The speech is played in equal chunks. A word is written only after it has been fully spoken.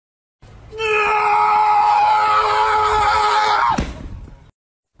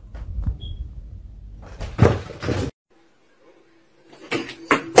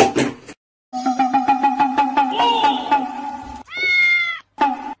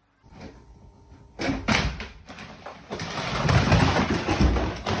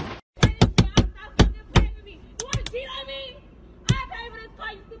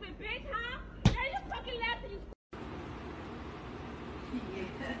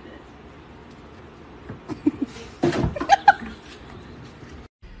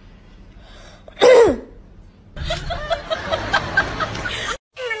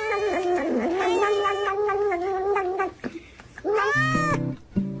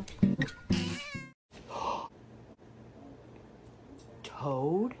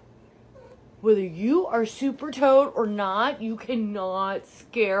Whether you are super toad or not, you cannot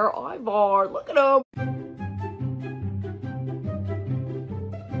scare Ivar. Look at him.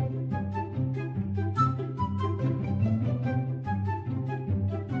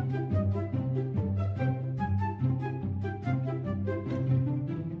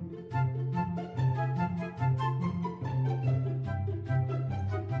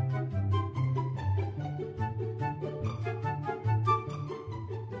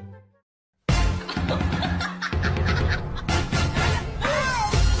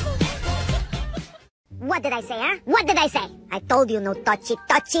 What did I say, huh? What did I say? I told you no touchy.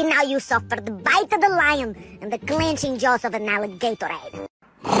 Now you suffer the bite of the lion and the clenching jaws of an alligatorade.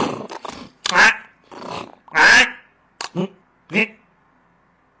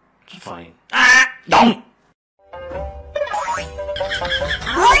 Fine.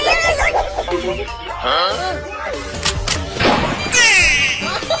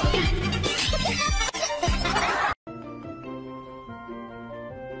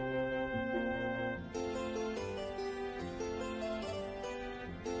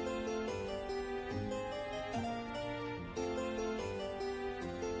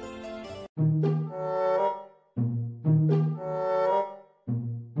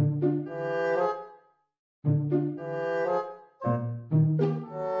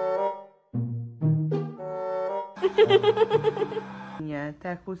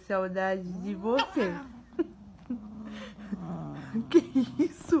 Tá com saudade de você. Que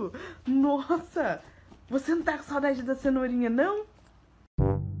isso? Nossa! Você não tá com saudade da cenourinha, não?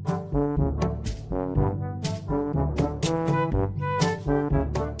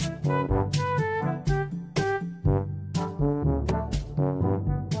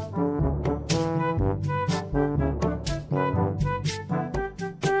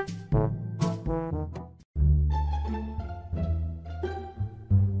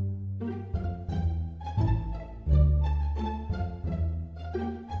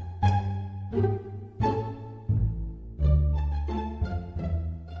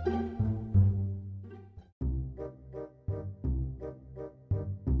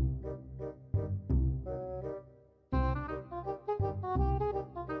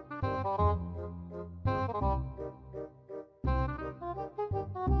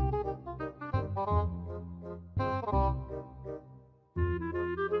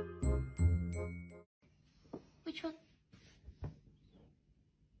 Which one?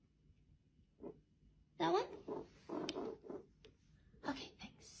 That one? Okay,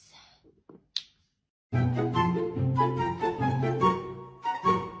 thanks.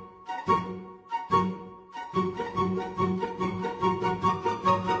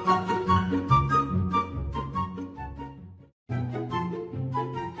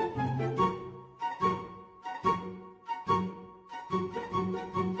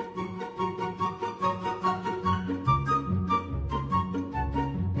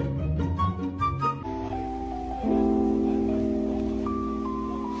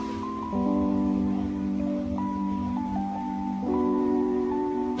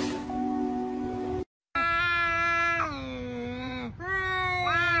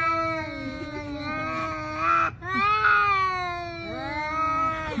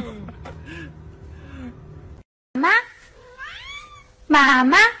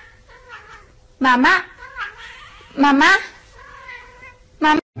 Mama? Mama? Mama?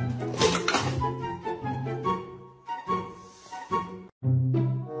 Mama?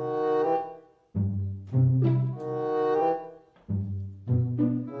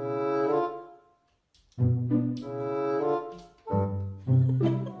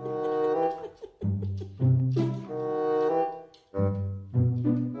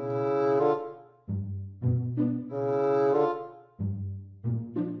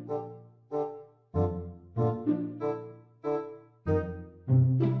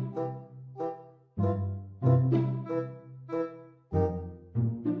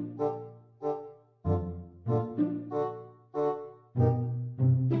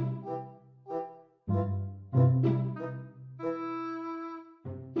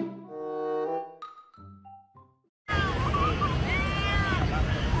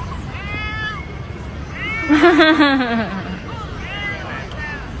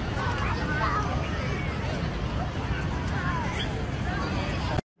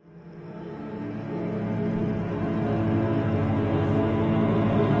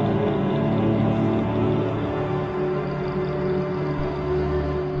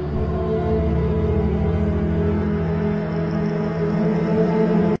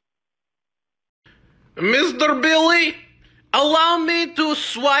 Mr. Billy, allow me to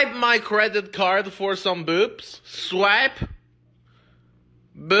swipe my credit card for some boobs. Swipe.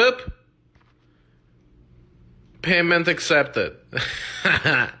 Boop. Payment accepted.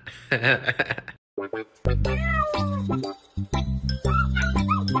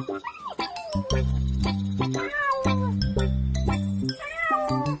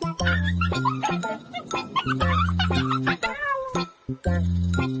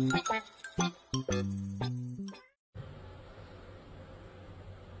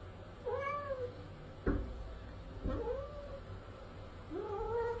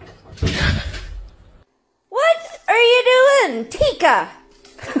 What are you doing, Tika?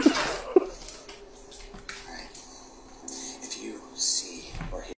 If you see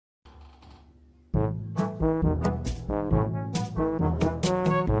or hear.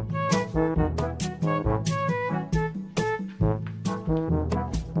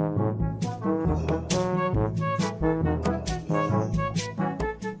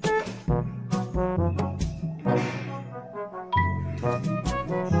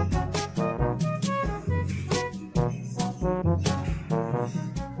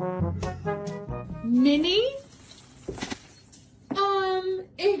 Minnie?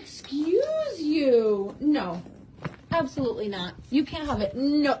 Excuse you. No, absolutely not. You can't have it.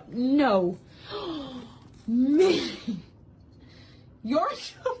 No. Minnie, you're in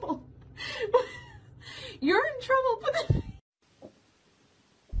trouble. You're in trouble.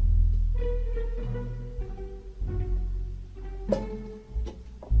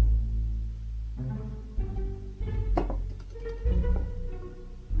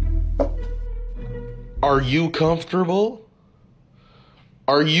 Are you comfortable?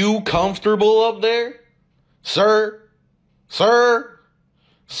 Are you comfortable up there? Sir? Sir?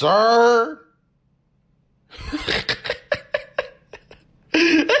 Sir?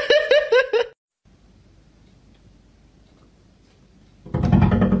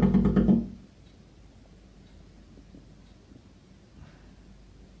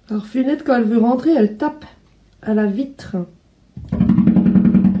 Alors Funette, quand elle veut rentrer, elle tape à la vitre.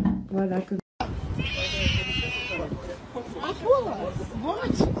 Voilà, comme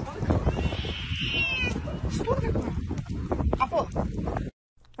Come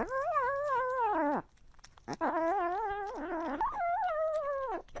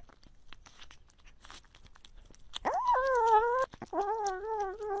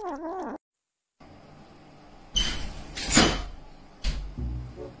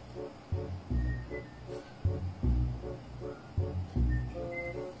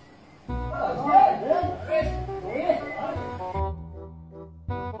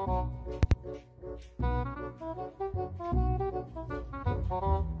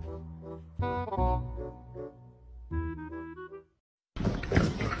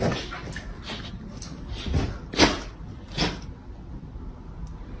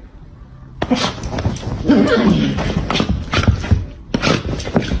on.